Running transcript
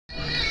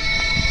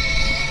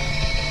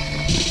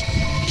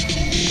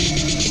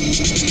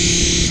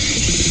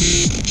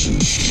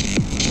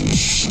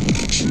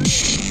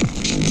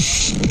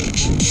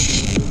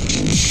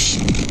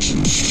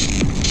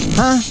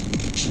Huh?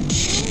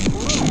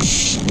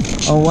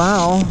 Oh,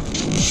 wow.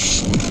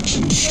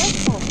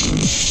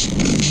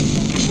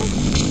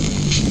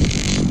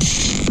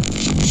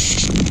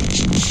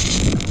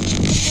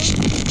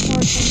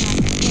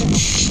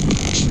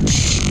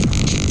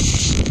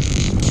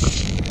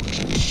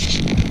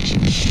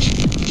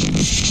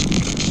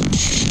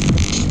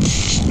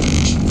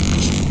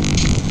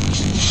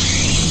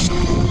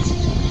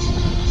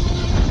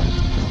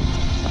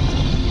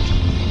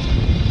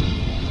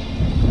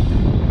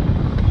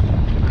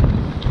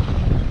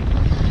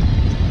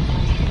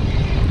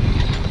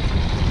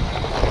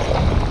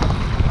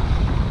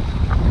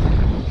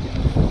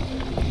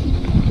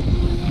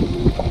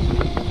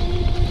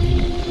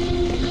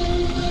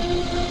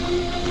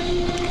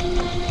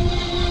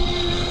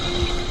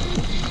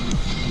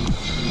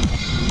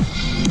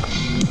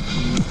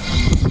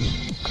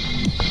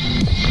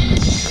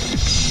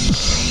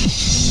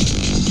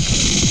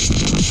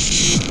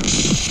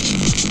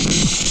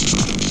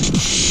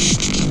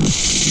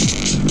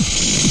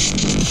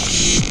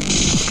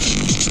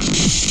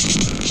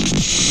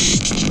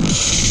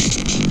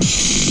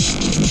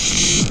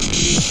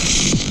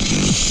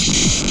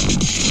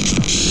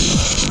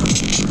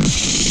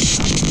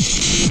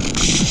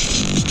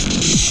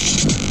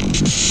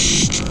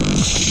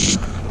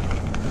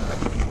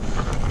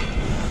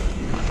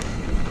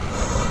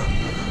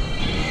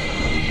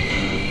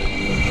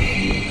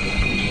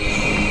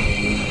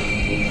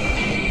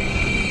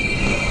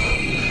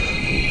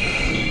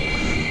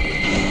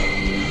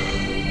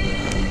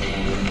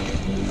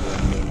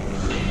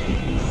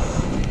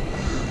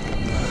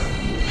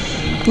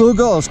 Little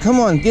girls, come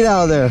on, get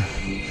out of there.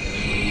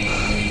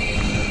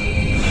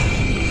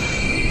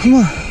 Come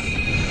on.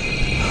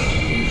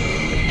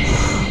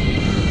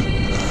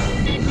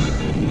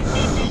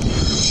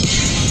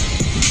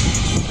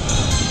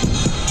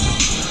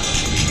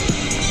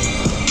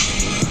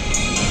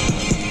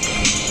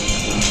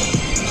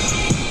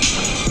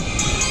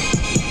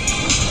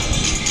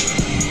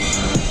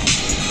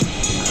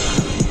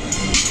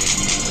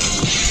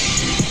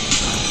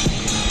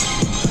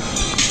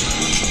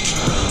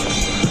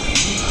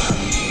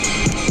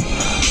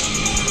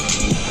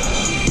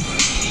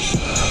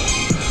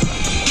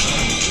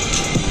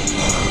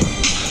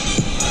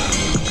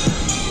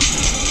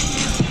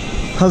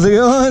 How's it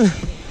going?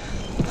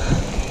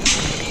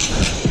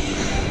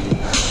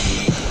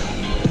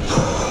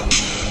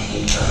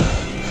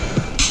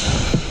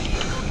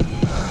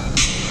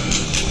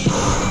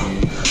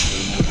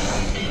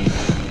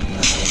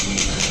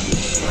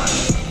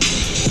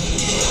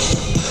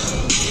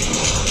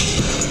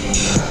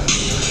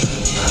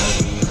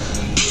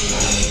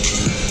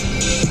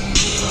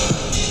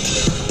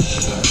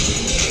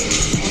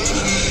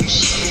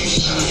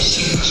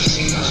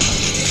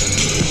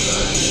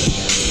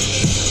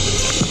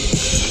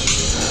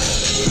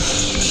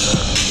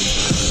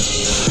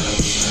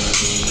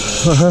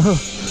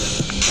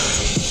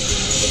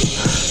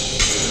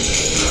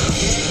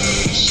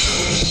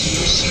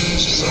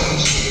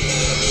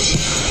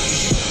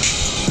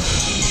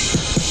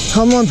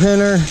 Come on,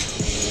 Pinner.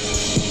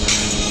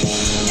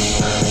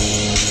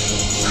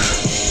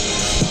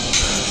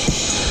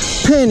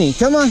 Penny,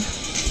 come on.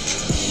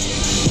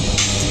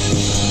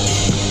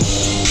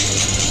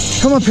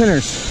 Come on,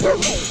 Pinners.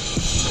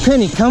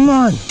 Penny, come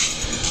on.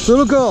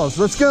 Little girls,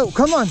 let's go.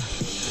 Come on.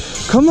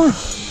 Come on.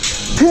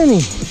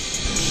 Penny.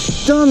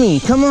 Dummy,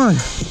 come on.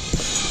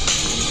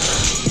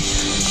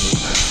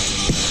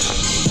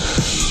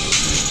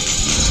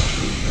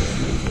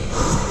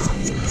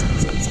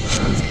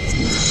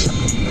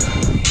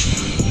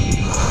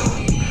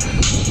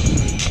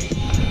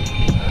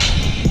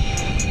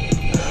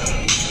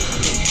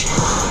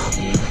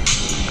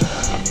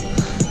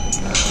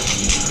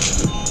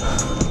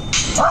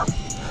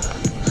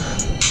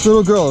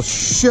 Little girl,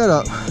 shut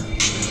up.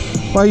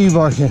 Why are you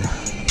barking?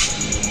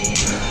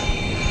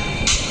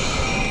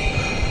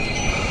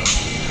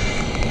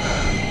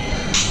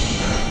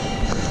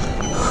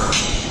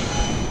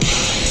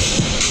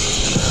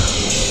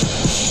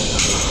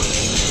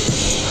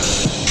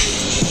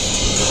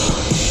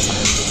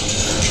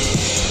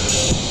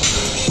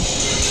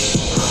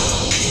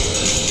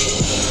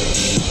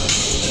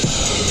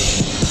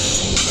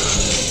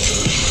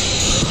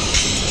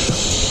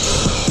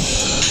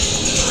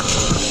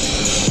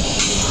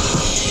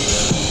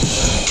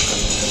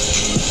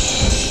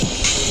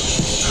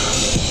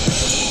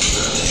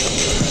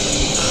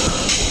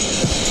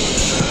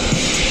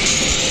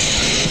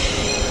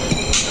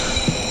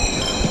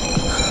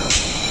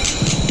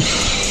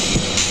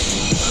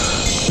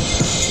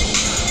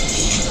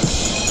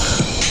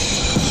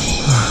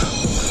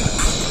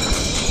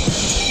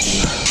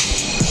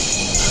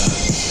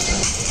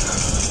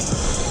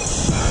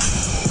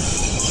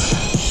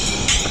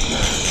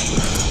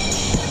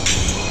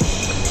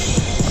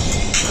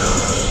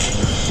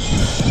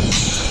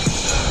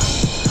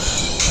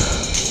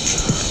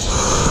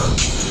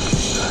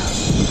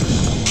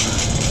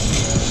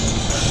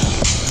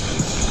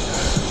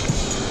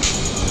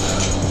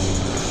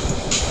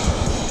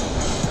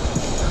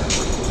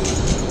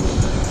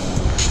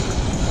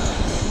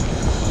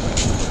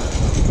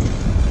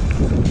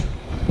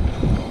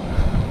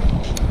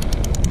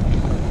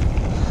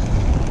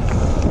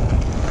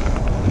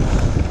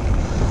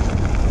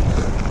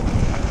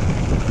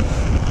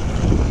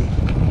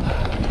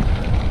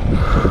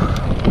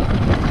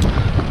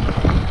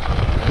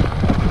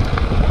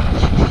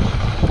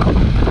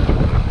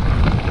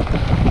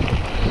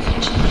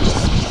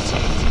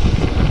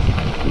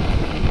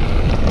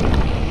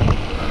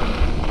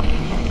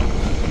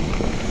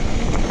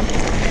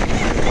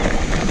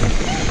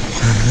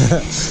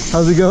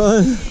 How's it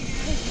going?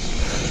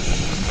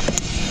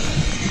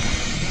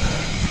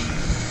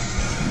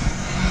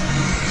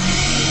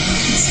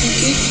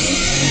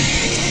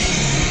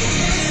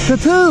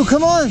 Tahoe,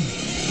 come on!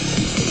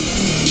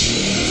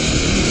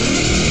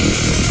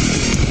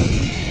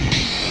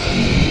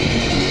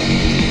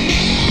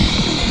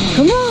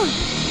 Come on!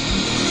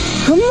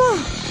 Come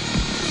on!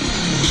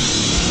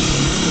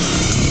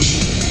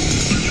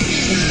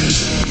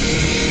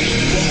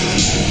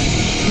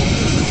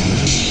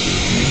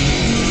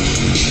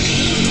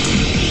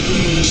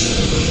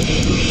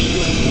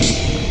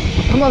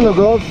 Come on, little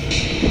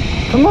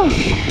girls. Come on.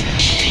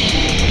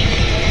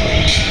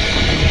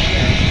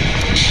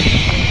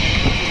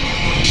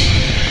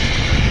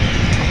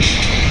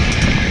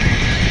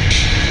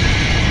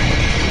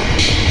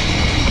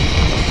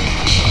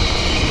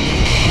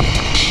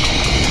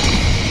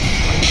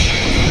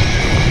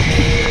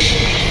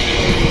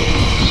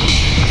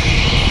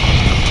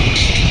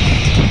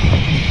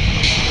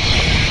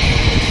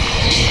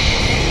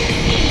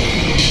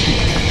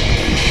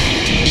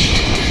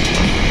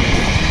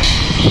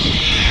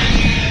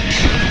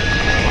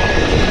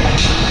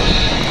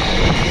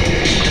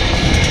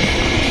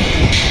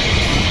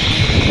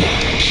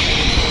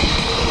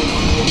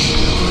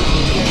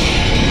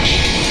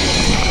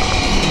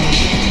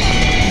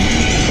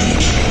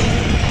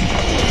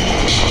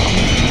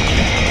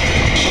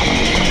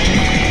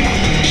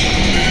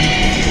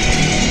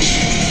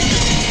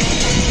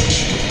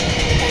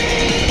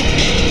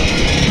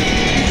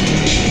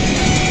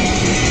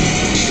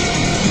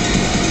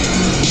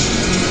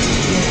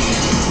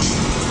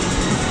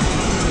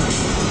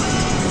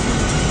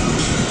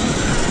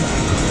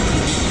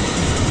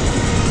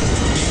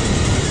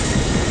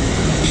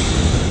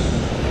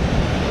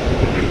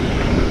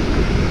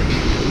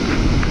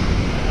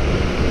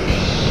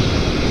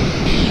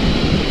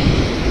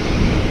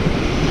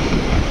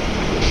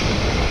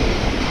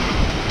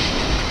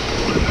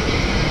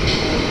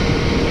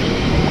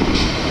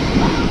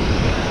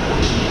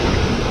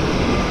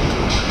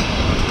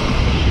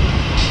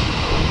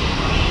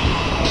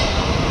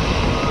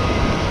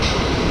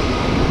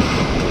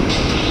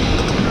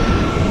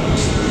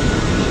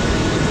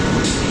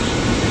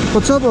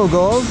 What's up, little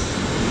girls?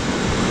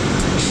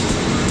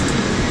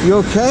 You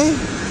okay?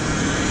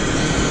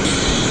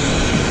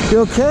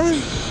 You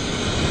okay?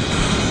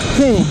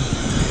 Penny,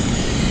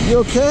 you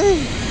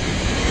okay?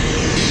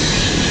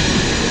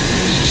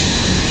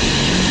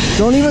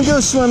 Don't even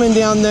go swimming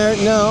down there,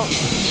 no.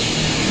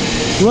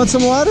 You want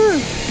some water?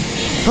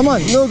 Come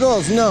on, little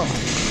girls, no.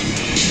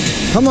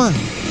 Come on,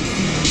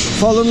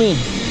 follow me.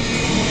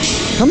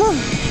 Come on.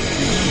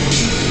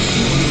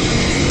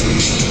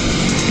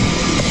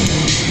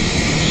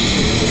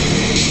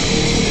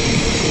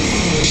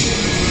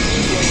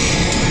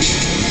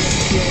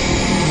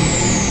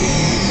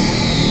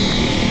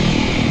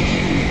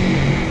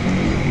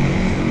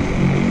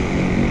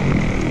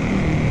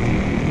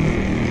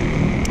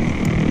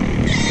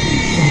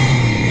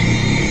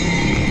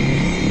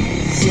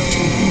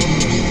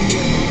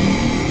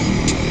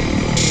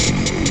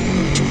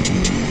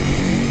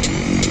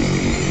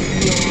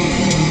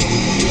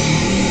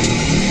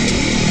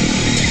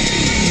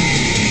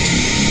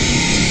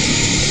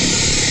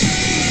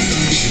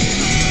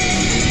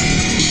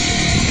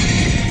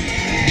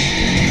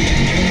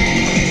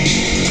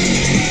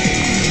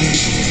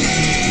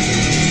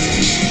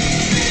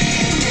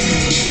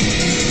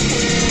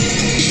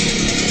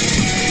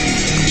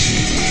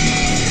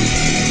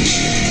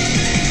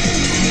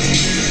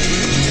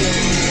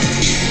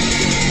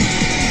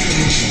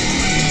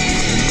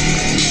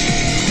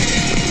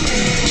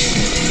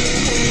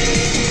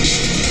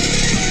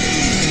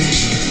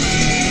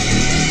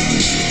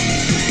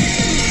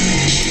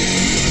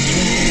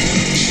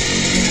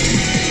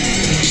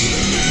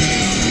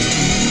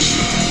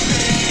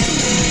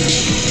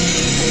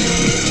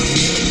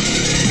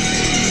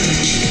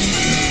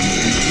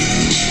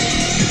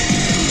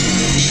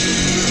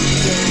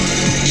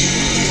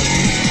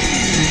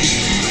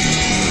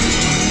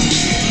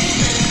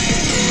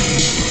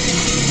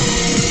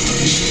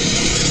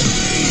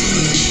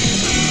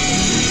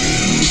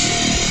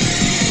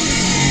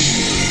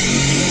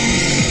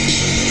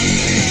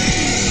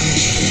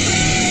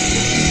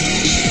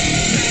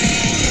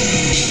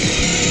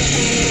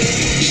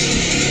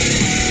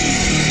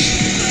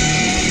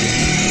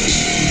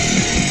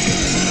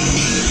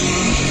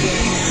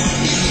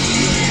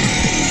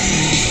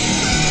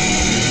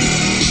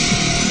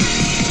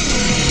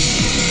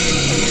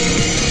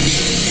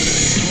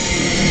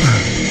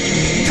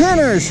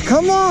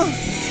 Come on!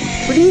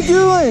 What are you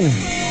doing?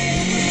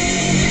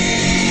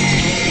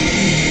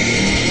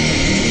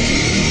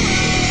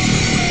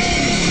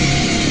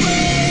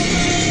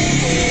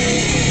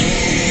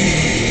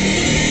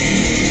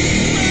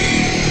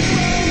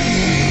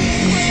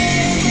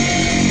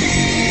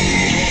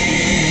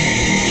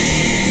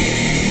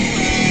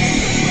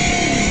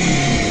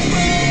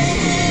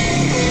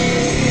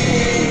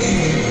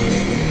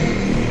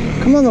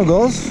 Come on, little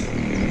girls.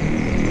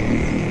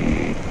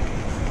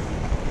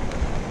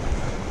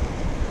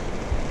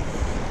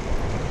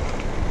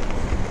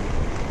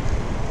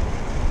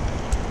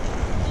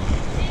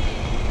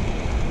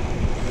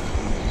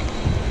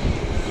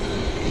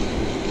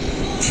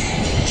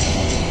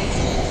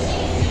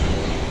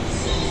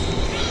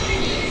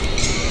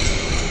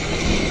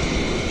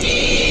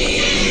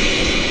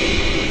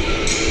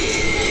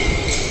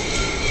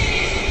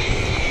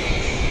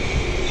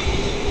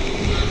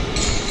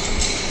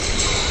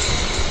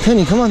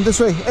 Penny, come on, this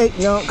way. Hey,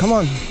 no, come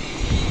on.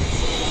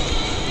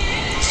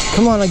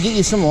 Come on, I'll get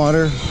you some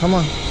water. Come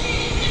on.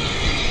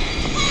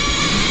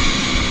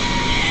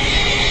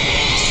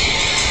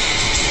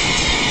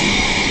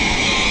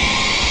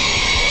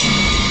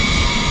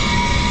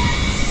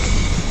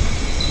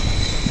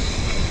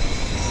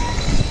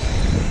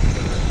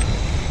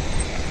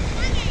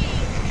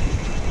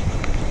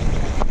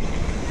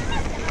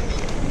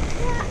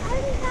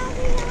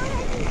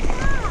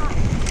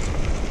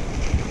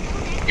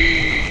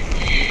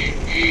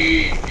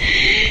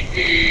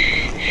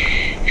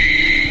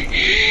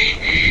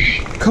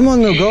 Come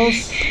on, little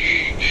girls.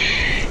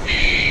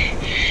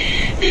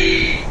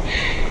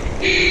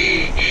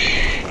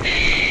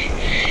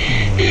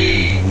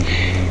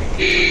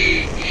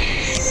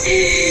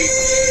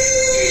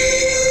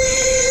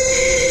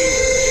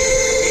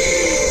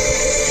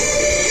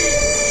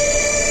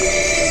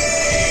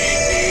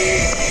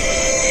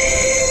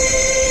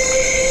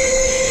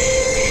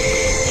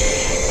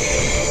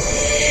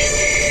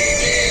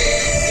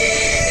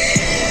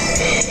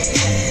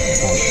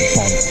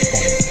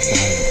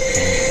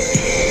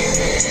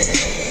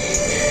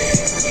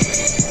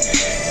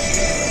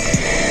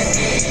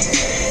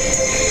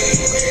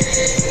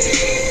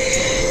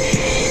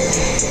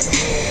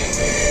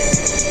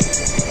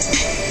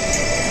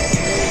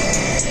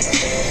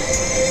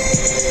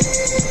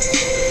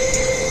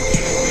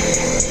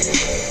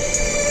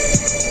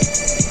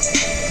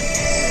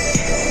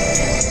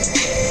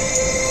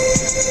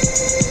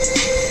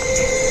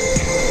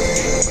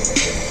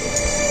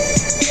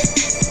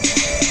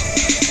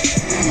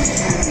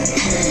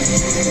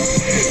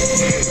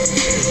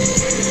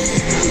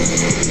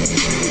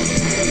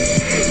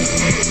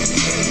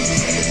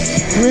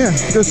 Come here,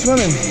 go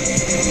swimming.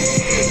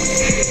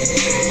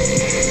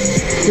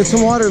 Get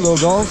some water, little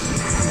gulls.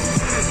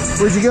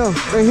 Where'd you go?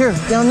 Right here,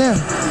 down there.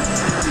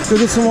 Go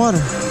get some water.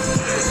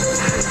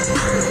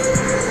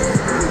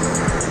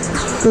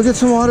 Go get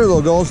some water,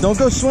 little gulls. Don't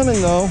go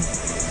swimming, though.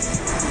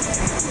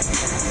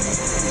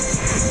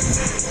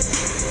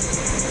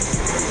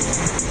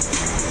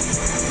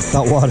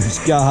 That water's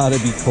gotta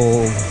be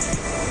cold.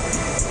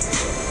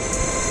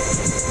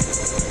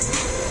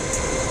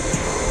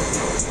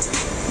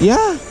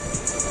 Yeah.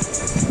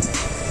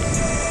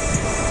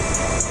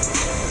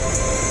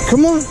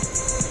 Come on.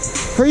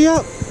 Hurry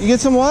up. You get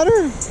some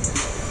water?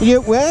 You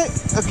get wet?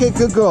 Okay,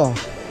 good girl.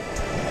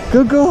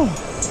 Good girl.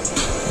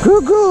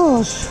 Good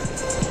girls.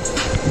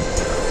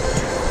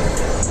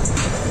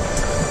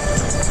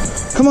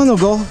 Come on, little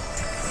girl.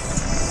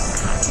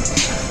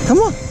 Come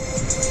on.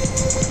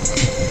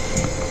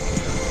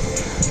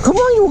 Come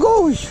on, you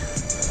gosh.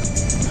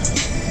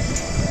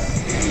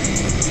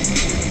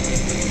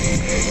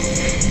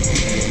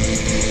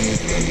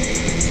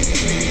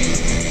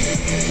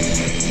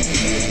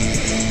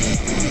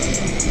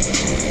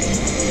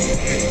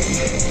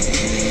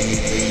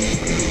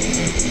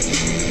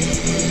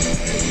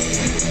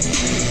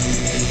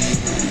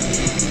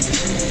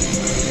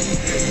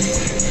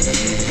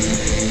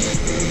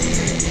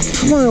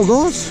 Come on, you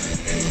gosh.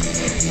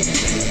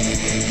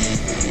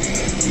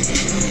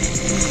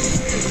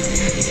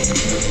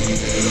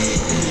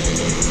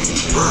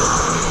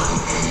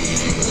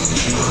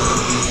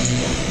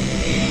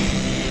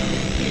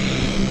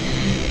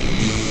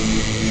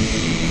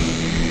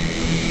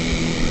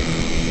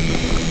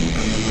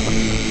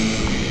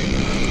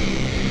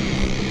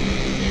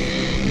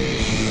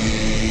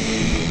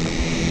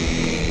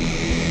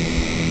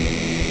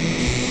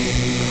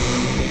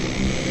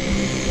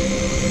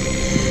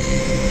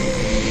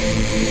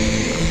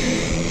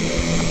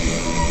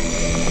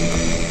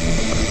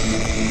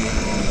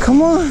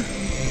 Come on.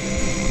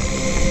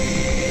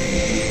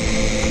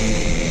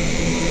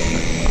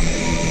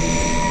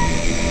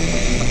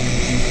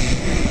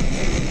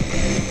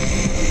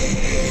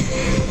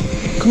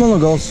 Come on, little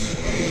girls.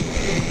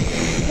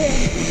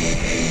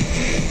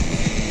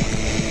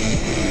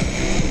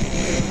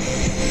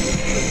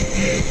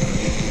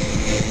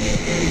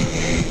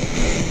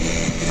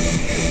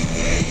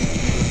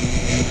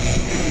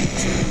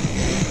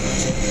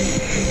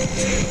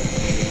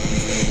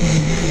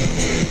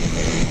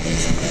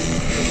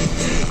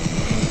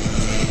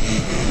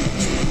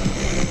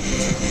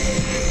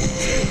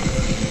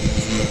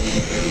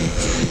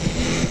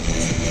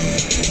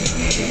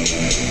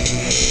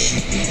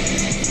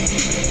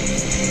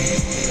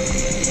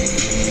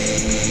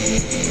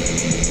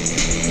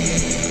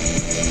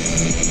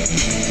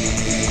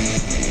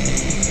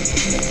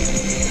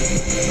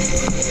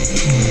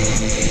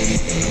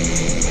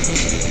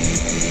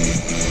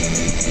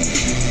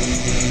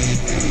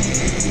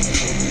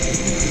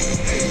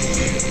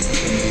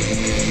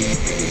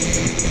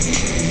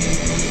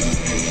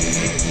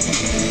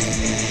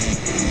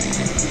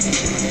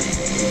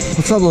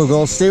 What's up, little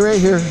girl? Stay right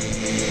here. I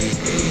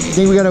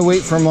think we gotta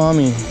wait for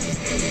mommy.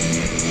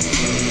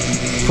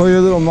 For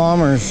your little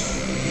mommers.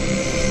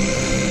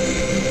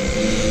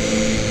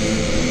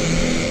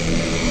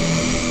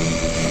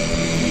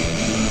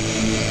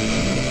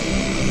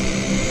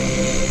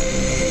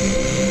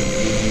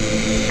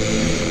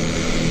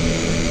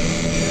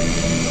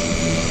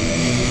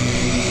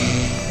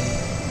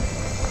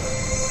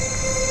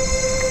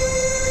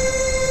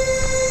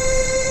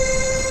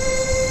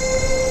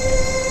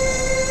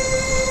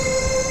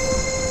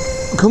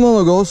 Come on,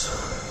 Logos.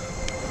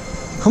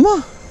 Come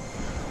on.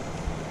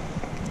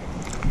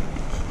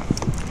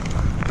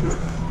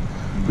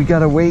 We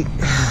gotta wait.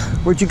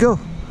 Where'd you go?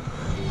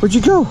 Where'd you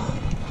go?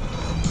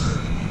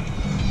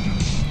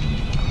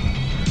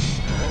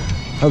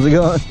 How's it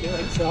going?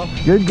 Good, so.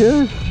 Good,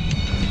 good.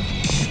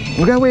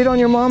 We gotta wait on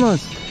your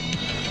mamas.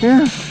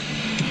 Yeah.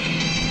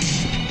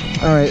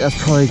 All right, that's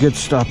probably a good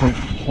stopping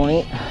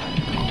point.